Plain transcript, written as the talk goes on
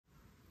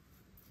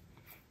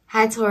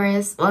Hi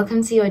Taurus,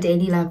 welcome to your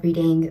daily love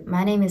reading.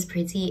 My name is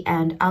Pretty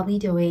and I'll be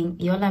doing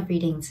your love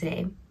reading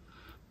today.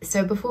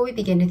 So before we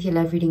begin with your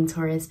love reading,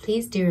 Taurus,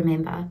 please do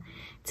remember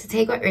to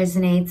take what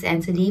resonates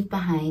and to leave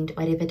behind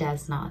whatever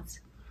does not.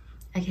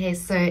 Okay,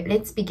 so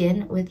let's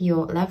begin with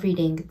your love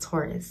reading,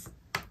 Taurus.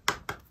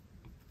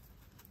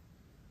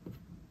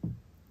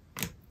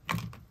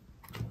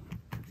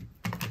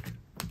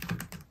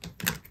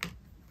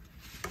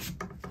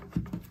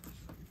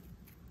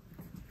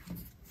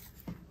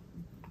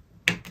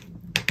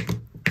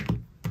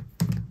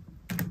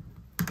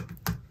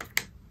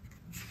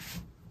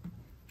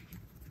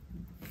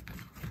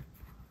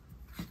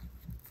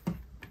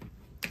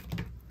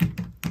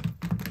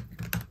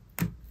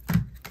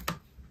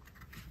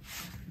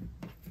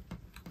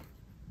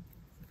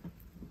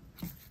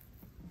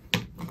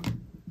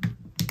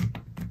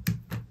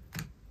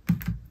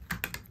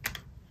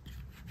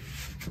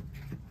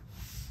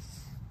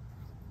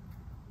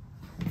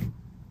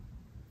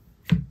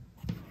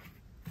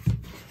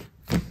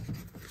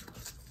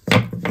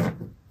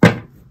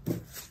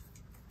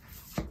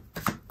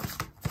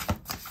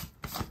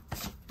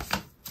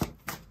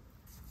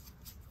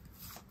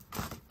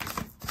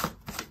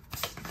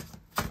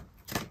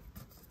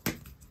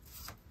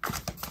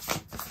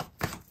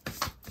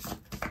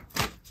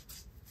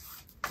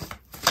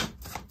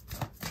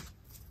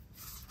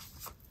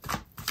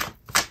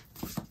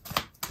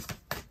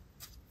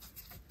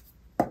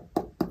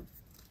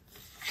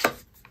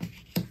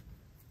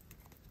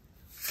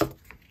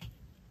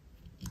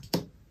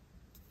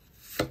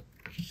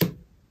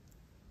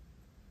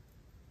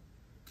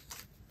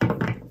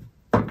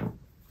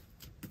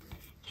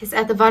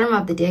 At the bottom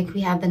of the deck,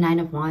 we have the Nine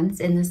of Wands,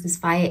 and this is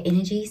fire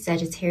energy,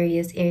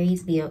 Sagittarius,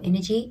 Aries, Leo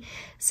energy.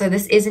 So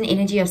this is an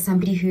energy of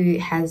somebody who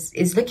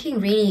is looking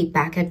really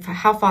back at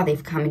how far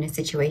they've come in a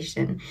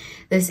situation.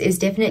 This is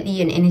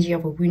definitely an energy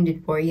of a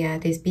wounded warrior.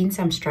 There's been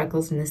some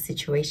struggles in this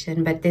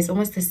situation, but there's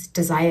almost this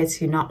desire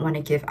to not want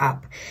to give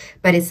up.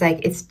 But it's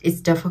like,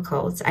 it's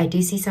difficult. I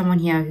do see someone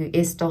here who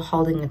is still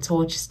holding the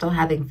torch, still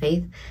having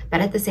faith,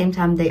 but at the same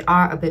time, they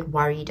are a bit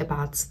worried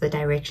about the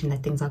direction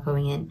that things are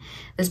going in.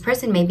 This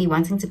person may be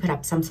wanting to put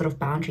up some sort of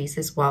boundaries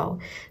as well.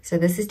 So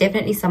this is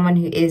definitely someone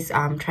who is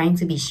trying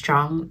to be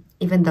strong,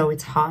 even though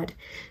it's hard.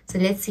 So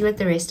let's see what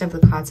the rest of the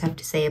cards have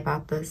to say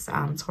about this,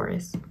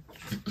 Taurus.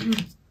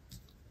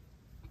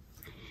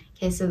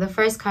 Okay, so the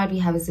first card we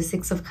have is the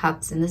Six of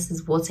Cups, and this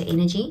is water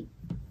energy.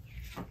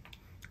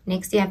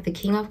 Next, you have the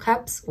King of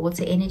Cups,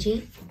 water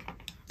energy.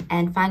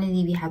 And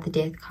finally, we have the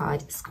Death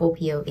card,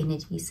 Scorpio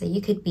energy. So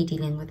you could be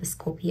dealing with a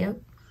Scorpio.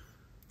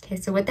 Okay,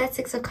 so with that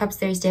Six of Cups,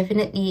 there's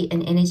definitely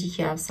an energy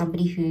here of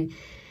somebody who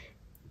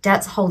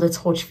does hold a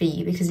torch for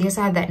you, because you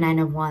also have that Nine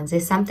of Wands.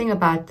 There's something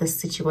about this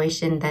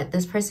situation that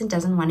this person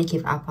doesn't want to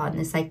give up on.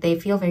 It's like they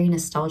feel very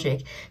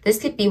nostalgic. This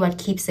could be what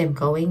keeps them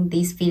going,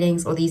 these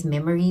feelings or these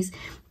memories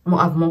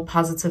of more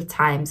positive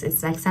times.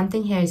 It's like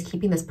something here is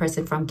keeping this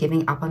person from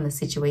giving up on the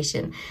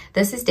situation.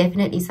 This is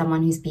definitely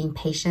someone who's being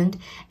patient,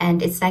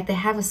 and it's like they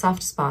have a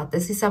soft spot.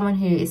 This is someone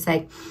who is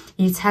like,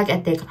 you tug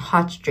at their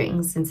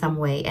heartstrings in some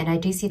way, and I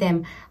do see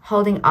them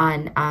holding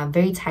on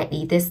very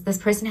tightly. This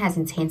person has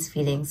intense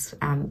feelings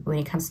when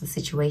it comes to the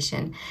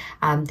situation.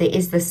 There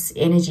is this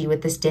energy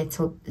with this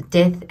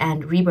death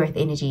and rebirth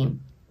energy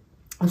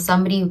of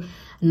somebody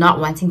not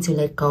wanting to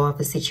let go of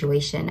the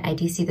situation. I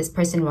do see this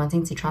person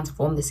wanting to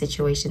transform the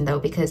situation though,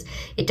 because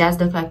it does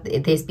look like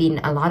there's been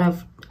a lot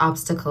of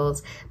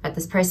obstacles, but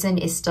this person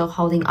is still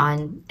holding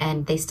on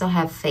and they still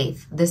have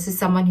faith. This is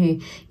someone who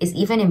is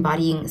even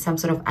embodying some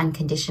sort of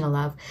unconditional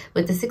love.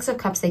 With the Six of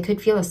Cups, they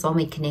could feel a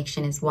soulmate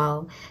connection as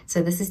well.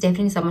 So this is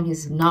definitely someone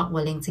who's not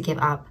willing to give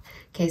up.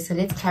 Okay, so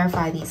let's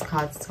clarify these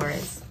cards,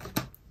 Taurus.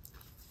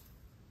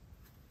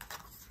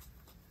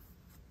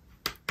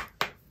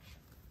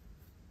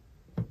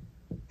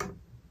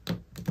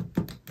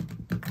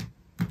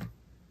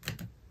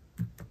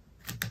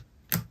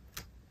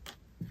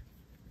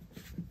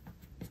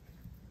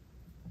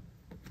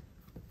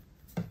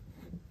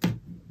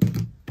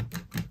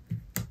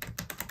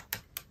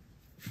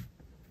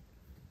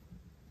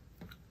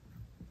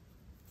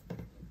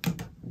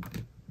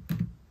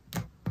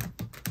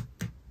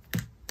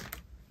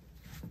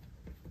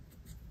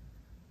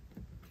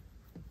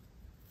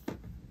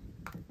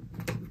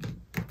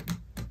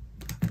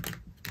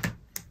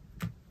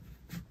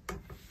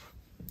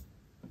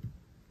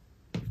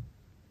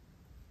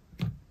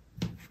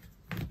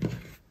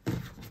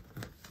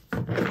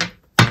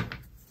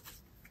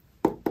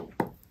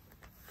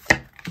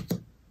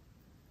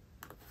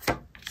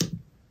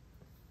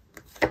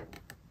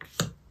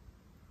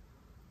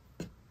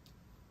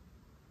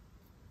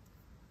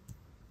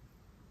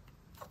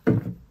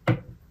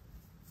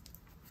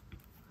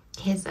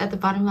 Okay, so at the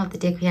bottom of the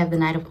deck, we have the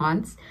Knight of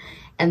Wands.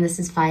 And this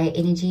is fire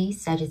energy,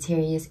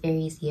 Sagittarius,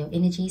 Aries, Leo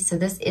energy. So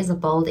this is a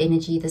bold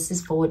energy. This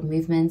is forward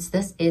movements.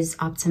 This is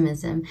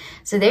optimism.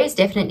 So there is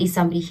definitely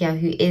somebody here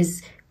who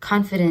is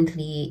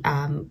confidently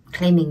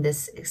claiming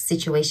this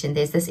situation.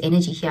 There's this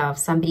energy here of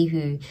somebody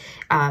who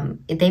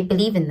they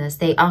believe in this.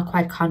 They are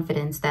quite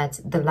confident that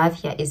the love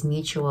here is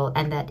mutual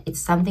and that it's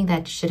something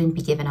that shouldn't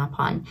be given up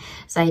on.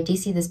 So I do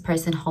see this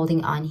person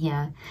holding on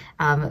here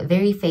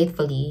very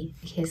faithfully.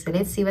 Okay, so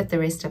let's see what the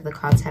rest of the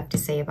cards have to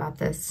say about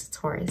this,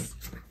 Taurus.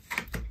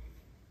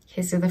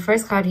 Okay, so the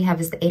first card we have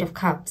is the Eight of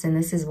Cups, and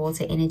this is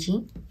water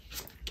energy.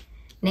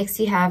 Next,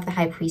 you have the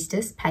High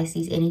Priestess,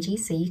 Pisces energy,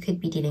 so you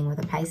could be dealing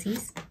with a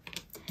Pisces.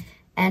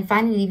 And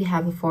finally, we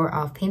have the Four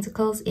of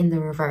Pentacles in the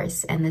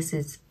reverse, and this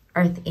is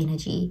earth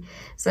energy.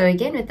 So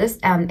again, with this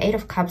Eight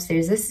of Cups,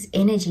 there's this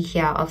energy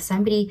here of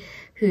somebody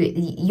who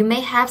you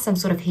may have some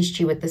sort of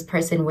history with this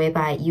person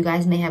whereby you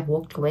guys may have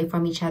walked away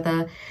from each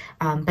other,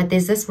 but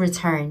there's this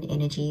return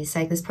energy. It's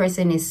like this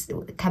person is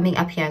coming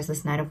up here as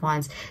this Knight of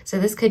Wands. So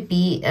this could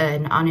be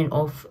an on and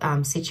off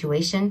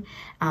situation,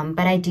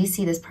 but I do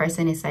see this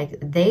person is like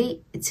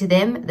to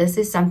them, this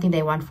is something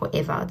they want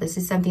forever. This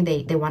is something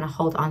they want to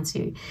hold on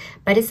to.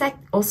 But it's like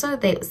also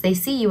they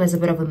see you as a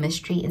bit of a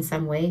mystery in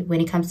some way when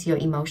it comes to your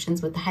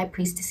emotions. With the High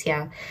Priestess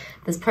here,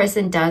 this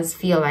person does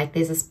feel like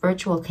there's a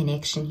spiritual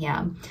connection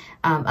here.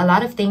 A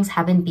lot of things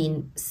haven't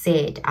been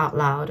said out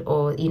loud,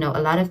 or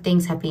a lot of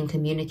things have been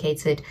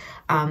communicated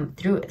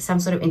through some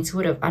sort of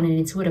on an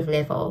intuitive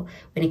level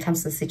when it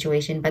comes to the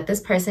situation. But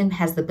this person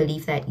has the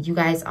belief that you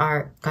guys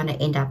are gonna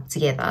end up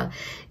together.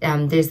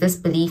 There's this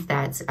belief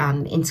that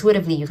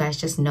intuitively you guys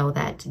just know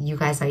that you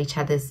guys are each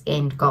other's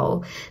end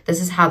goal.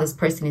 This is how this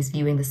person is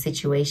viewing the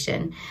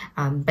situation.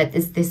 But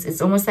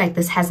it's almost like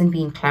this hasn't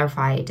been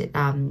clarified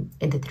in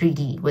the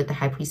 3D with the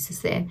High Priestess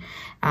there.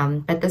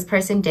 But this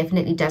person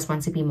definitely does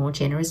want to be more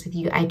generous with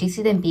you. I do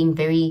see them being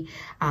very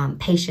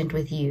patient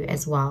with you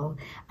as well.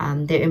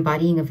 They're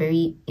embodying a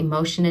very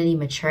emotionally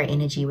mature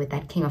energy with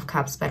that King of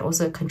Cups, but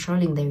also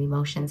controlling their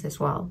emotions as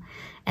well.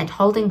 And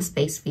holding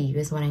space for you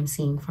is what I'm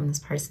seeing from this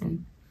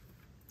person.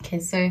 Okay,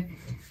 so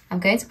I'm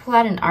going to pull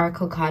out an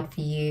oracle card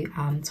for you,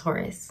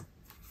 Taurus.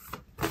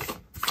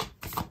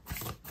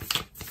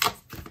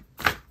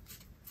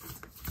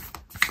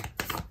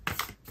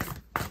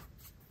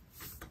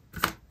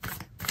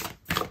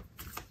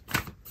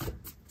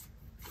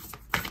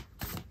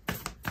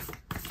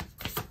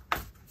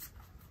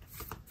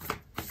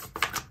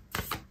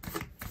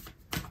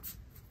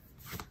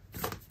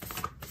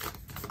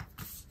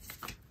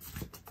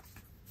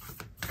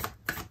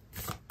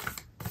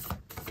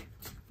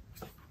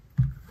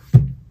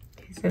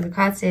 So the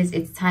card says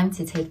it's time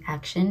to take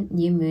action,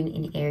 new moon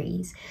in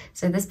Aries.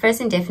 So this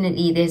person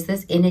definitely, there's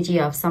this energy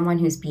of someone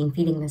who's been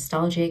feeling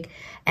nostalgic.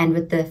 And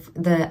with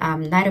the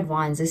Knight of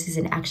Wands, this is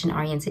an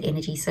action-oriented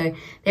energy. So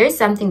there is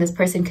something this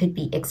person could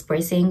be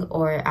expressing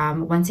or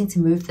wanting to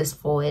move this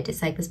forward.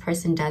 It's like this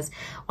person does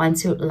want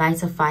to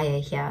light a fire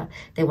here.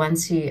 They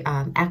want to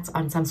act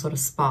on some sort of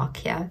spark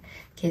here.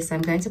 Okay, so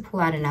I'm going to pull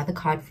out another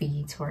card for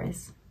you,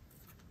 Taurus.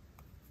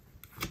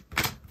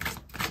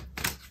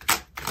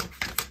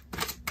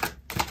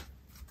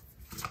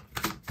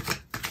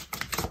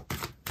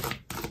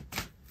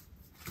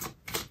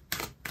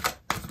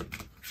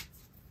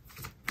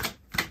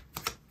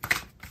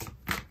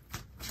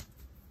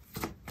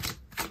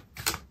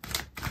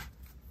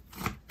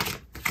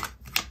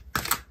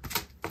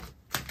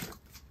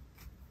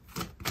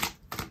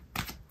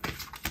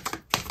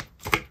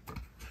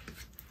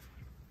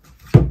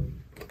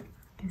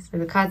 So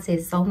the card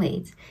says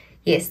soulmate.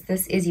 Yes,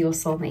 this is your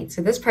soulmate.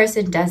 So this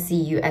person does see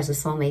you as a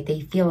soulmate.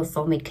 They feel a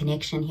soulmate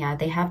connection here.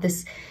 They have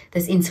this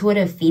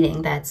intuitive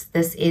feeling that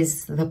this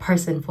is the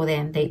person for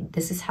them.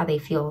 This is how they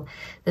feel.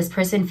 This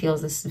person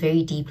feels this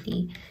very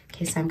deeply.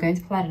 Okay, so I'm going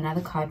to pull out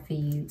another card for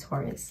you,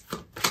 Taurus.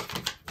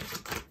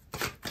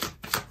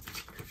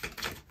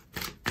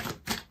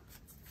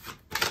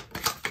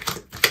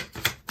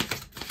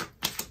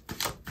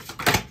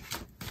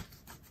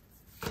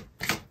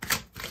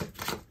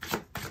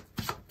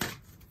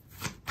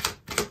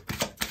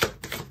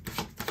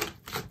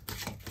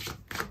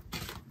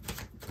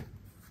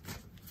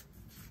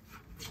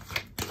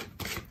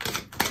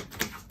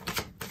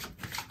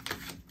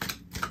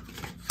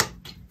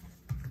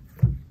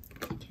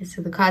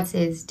 So the card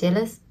says,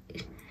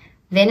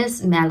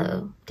 Venus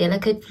Mallow,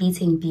 delicate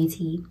fleeting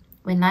beauty.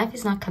 When life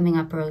is not coming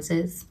up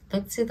roses,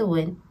 look to the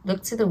wind,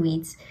 look to the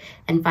weeds,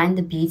 and find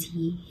the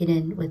beauty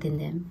hidden within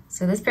them.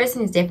 So this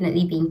person is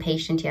definitely being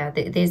patient here.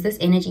 There's this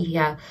energy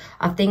here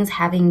of things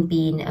having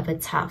been a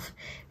bit tough.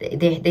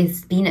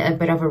 There's been a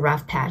bit of a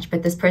rough patch,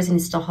 but this person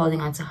is still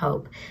holding on to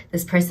hope.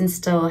 This person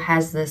still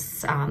has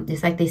this,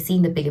 it's like they're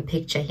seeing the bigger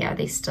picture here.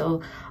 They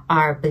still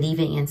are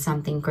believing in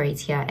something great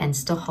here and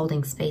still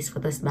holding space for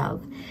this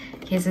love.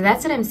 Okay, so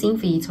that's what I'm seeing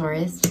for you,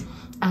 Taurus.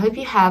 I hope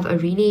you have a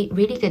really,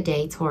 really good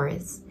day,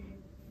 Taurus.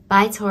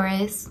 Bye,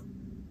 Taurus.